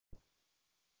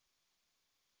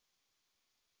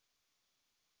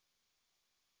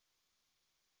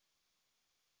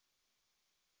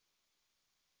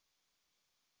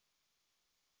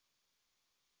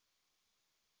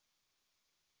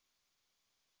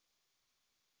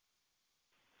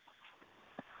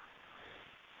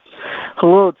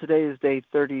Hello, today is day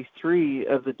 33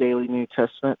 of the Daily New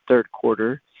Testament, third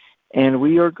quarter, and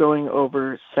we are going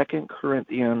over 2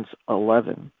 Corinthians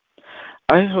 11.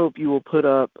 I hope you will put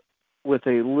up with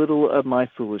a little of my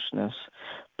foolishness,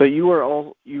 but you are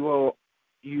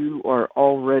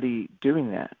already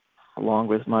doing that, along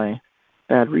with my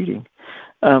bad reading.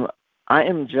 I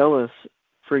am jealous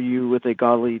for you with a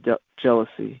godly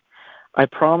jealousy. I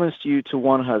promised you to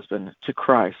one husband, to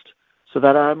Christ, so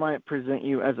that I might present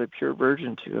you as a pure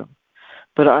virgin to him.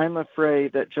 But I am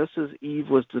afraid that just as Eve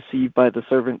was deceived by the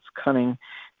serpent's cunning,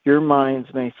 your minds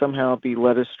may somehow be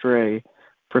led astray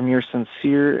from your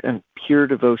sincere and pure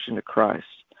devotion to Christ.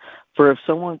 For if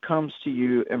someone comes to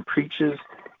you and preaches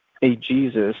a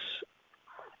Jesus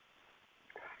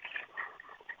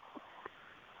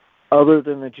other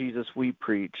than the Jesus we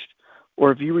preached,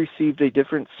 or if you received a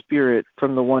different spirit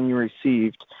from the one you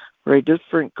received, or a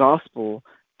different gospel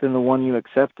than the one you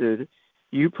accepted,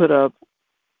 you put up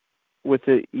with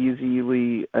it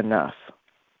easily enough.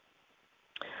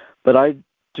 But I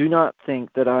do not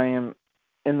think that I am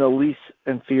in the least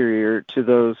inferior to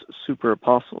those super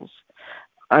apostles.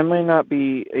 I may not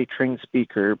be a trained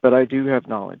speaker, but I do have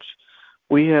knowledge.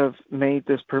 We have made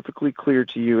this perfectly clear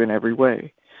to you in every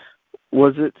way.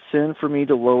 Was it sin for me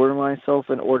to lower myself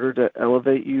in order to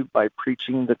elevate you by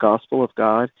preaching the gospel of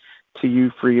God to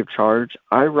you free of charge?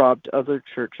 I robbed other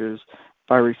churches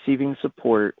by receiving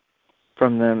support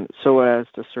from them so as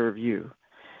to serve you.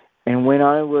 And when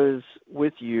I was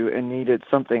with you and needed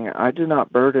something, I was not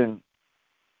a burden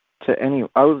to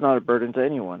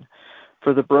anyone.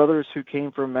 For the brothers who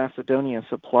came from Macedonia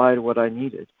supplied what I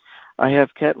needed. I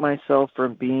have kept myself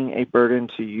from being a burden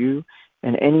to you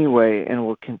in any way and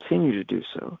will continue to do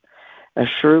so. As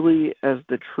surely as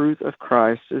the truth of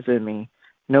Christ is in me,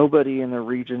 nobody in the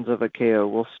regions of Achaia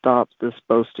will stop this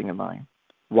boasting of mine.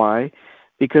 Why?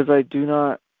 Because I do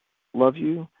not love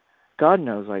you? God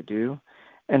knows I do.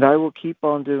 And I will keep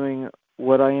on doing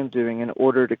what I am doing in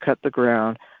order to cut the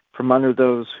ground from under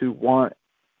those who want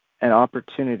an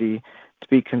opportunity to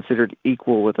be considered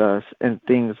equal with us in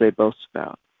things they boast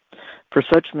about. For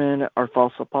such men are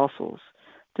false apostles,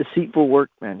 deceitful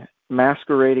workmen,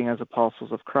 masquerading as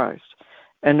apostles of Christ.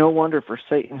 And no wonder, for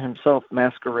Satan himself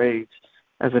masquerades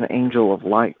as an angel of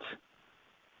light.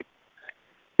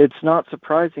 It's not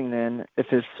surprising, then, if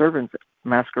his servants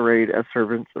masquerade as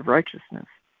servants of righteousness.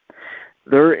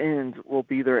 Their end will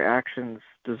be their actions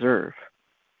deserve.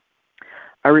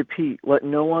 I repeat, let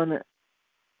no one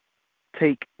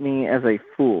take me as a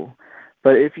fool,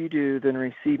 but if you do, then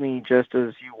receive me just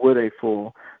as you would a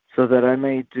fool, so that I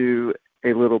may do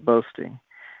a little boasting.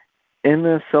 In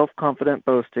this self-confident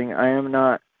boasting, I am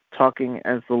not talking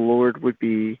as the Lord would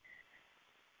be,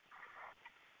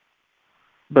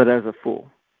 but as a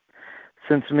fool.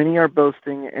 Since many are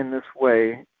boasting in this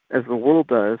way, as the world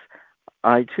does,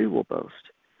 I too will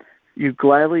boast. You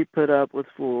gladly put up with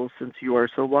fools since you are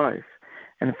so wise.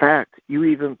 In fact, you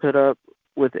even put up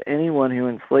with anyone who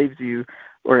enslaves you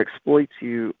or exploits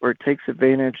you or takes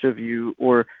advantage of you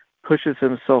or pushes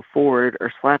himself forward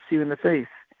or slaps you in the face.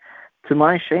 To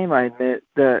my shame, I admit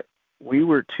that we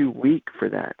were too weak for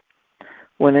that.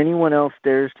 When anyone else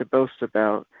dares to boast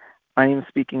about, I am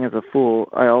speaking as a fool,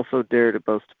 I also dare to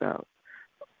boast about.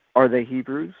 Are they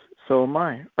Hebrews? So am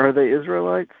I. Are they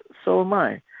Israelites? So am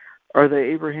I. Are they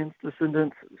Abraham's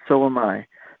descendants? So am I.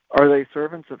 Are they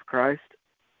servants of Christ?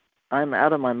 I am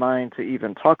out of my mind to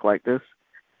even talk like this.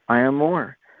 I am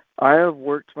more. I have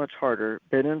worked much harder,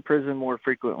 been in prison more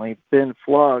frequently, been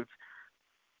flogged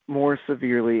more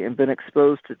severely, and been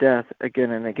exposed to death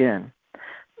again and again.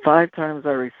 5 times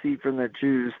I received from the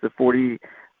Jews the 40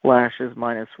 lashes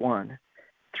minus 1.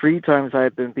 3 times I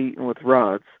have been beaten with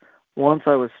rods. Once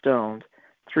I was stoned.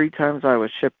 3 times I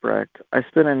was shipwrecked. I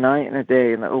spent a night and a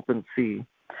day in the open sea.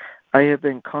 I have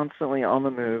been constantly on the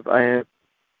move. I have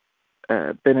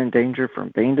been in danger from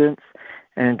bandits,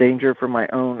 and in danger from my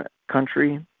own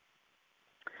country,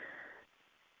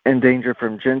 in danger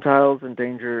from Gentiles, in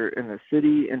danger in the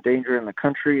city, in danger in the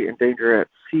country, in danger at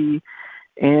sea,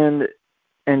 and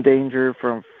in danger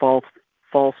from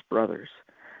false brothers.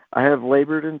 I have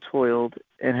labored and toiled,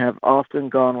 and have often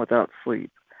gone without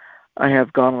sleep. I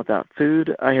have gone without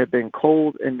food. I have been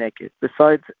cold and naked.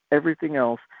 Besides everything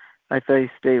else, I face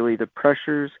daily the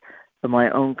pressures of my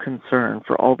own concern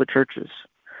for all the churches.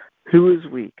 Who is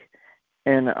weak,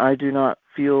 and I do not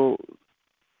feel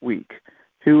weak?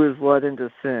 Who is led into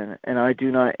sin, and I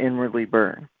do not inwardly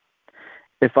burn?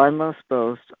 If I must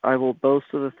boast, I will boast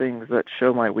of the things that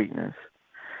show my weakness.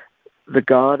 The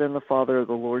God and the Father of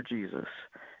the Lord Jesus,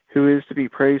 who is to be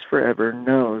praised forever,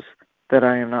 knows that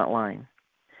I am not lying.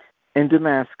 In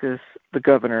Damascus, the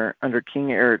governor, under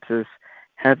King Aretas,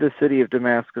 had the city of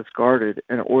Damascus guarded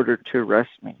and ordered to arrest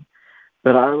me.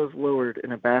 But I was lowered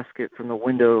in a basket from the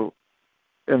window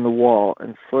in the wall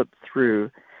and slipped through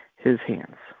his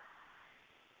hands.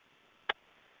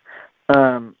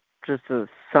 Just a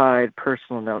side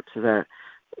personal note to that.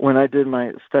 When I did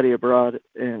my study abroad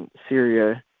in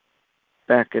Syria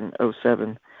back in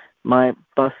 '07, my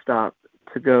bus stop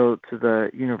to go to the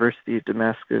University of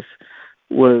Damascus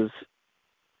was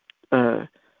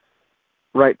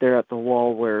right there at the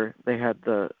wall where they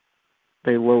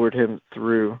lowered him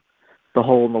through the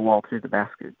hole in the wall through the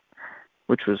basket,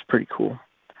 which was pretty cool.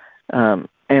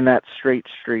 And that straight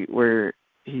street where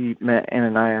he met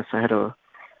Ananias, I had to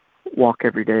walk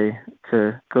every day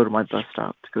to go to my bus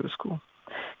stop to go to school.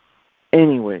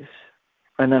 Anyways,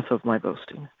 enough of my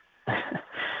boasting.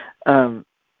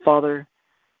 Father,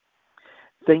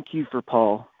 thank you for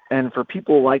Paul and for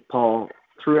people like Paul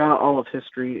throughout all of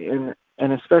history and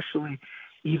especially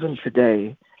even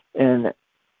today. And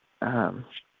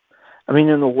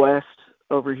in the West,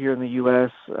 over here in the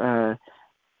U.S.,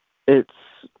 it's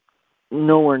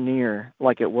nowhere near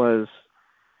like it was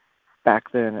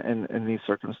back then in these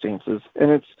circumstances.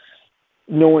 And it's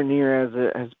nowhere near as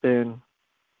it has been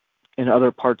in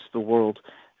other parts of the world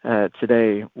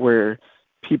today, where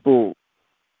people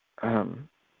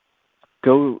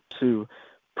go to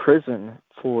prison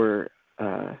for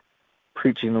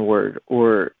preaching the word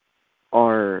or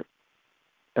are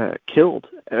killed,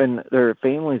 and their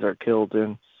families are killed,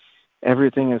 and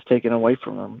everything is taken away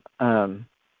from them.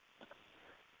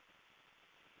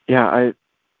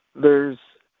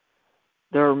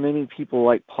 There are many people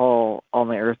like Paul on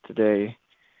the earth today,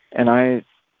 and I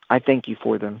thank you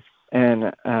for them.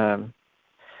 And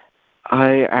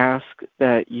I ask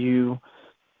that you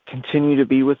continue to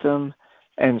be with them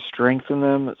and strengthen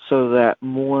them so that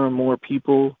more and more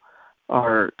people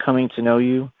are coming to know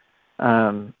you.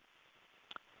 I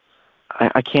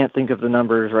can't think of the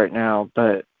numbers right now,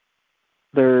 but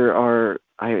I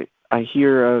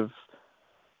hear of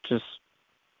just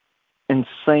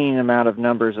insane amount of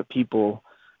numbers of people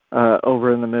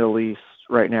over in the Middle East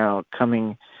right now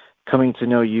coming to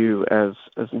know you as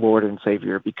Lord and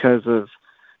Savior because of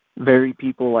very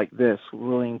people like this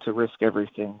willing to risk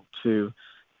everything to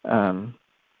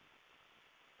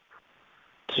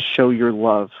show your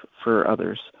love for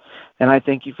others. And I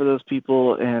thank you for those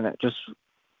people and just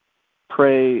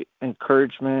pray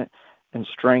encouragement and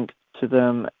strength to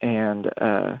them and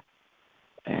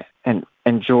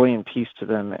joy and peace to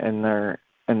them in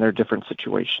their different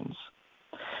situations.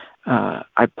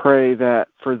 I pray that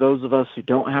for those of us who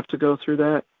don't have to go through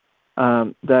that,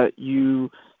 that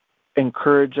you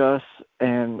encourage us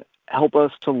and help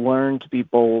us to learn to be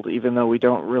bold, even though we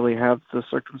don't really have the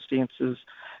circumstances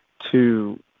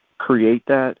to create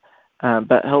that,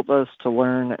 but help us to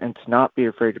learn and to not be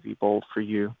afraid to be bold for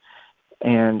you.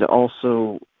 And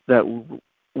also that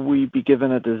we be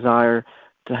given a desire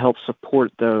to help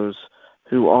support those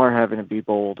who are having to be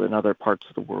bold in other parts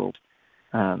of the world.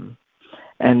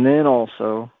 And then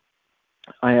also,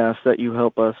 I ask that you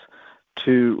help us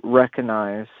to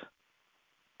recognize,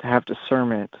 to have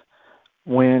discernment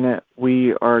when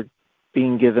we are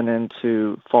being given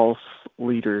into false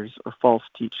leaders or false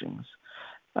teachings.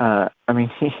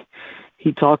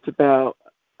 He talked about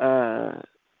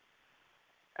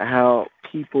how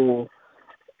people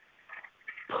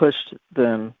pushed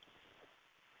them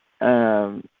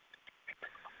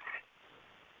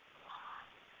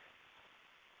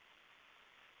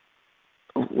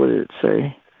what did it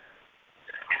say?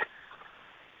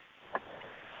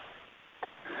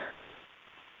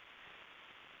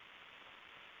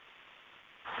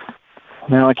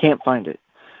 Now I can't find it.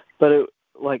 But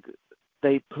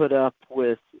they put up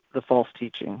with the false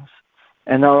teachings.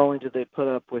 And not only did they put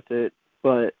up with it,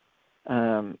 but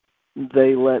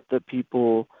they let the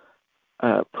people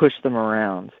push them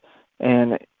around.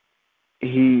 And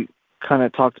he kind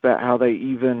of talked about how they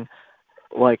even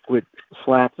would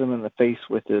slap them in the face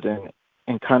with it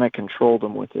and kind of control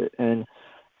them with it. And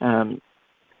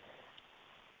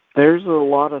there's a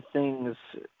lot of things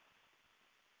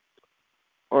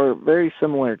are very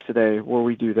similar today where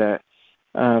we do that.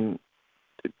 And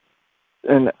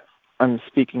I'm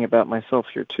speaking about myself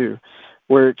here too,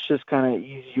 where it's just kind of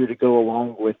easier to go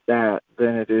along with that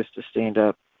than it is to stand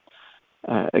up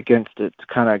against it, to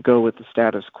kind of go with the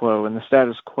status quo. And the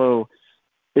status quo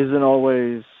isn't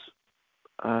always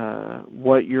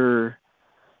what your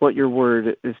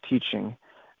word is teaching.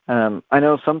 I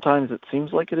know sometimes it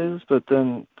seems like it is, but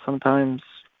then sometimes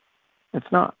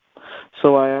it's not.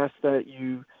 So I ask that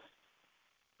you,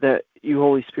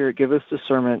 Holy Spirit, give us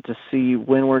discernment to see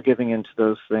when we're giving into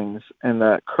those things and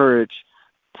that courage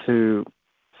to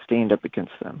stand up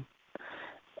against them.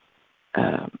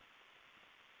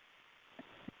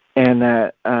 And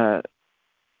that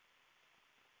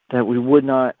we would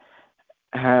not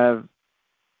have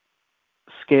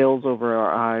scales over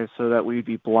our eyes so that we'd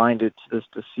be blinded to this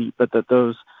deceit, but that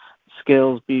those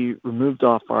scales be removed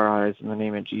off our eyes in the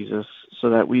name of Jesus so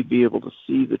that we'd be able to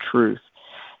see the truth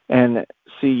and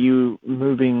see you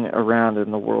moving around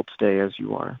in the world today as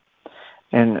you are.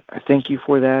 And I thank you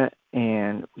for that,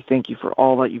 and we thank you for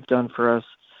all that you've done for us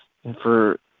and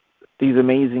for these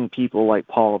amazing people like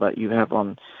Paul that you have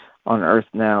on earth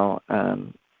now,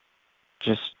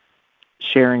 just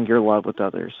sharing your love with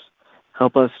others.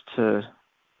 Help us to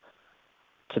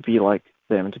be like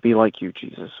them, to be like you,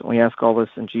 Jesus. And we ask all this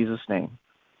in Jesus' name.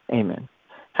 Amen.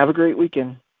 Have a great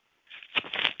weekend.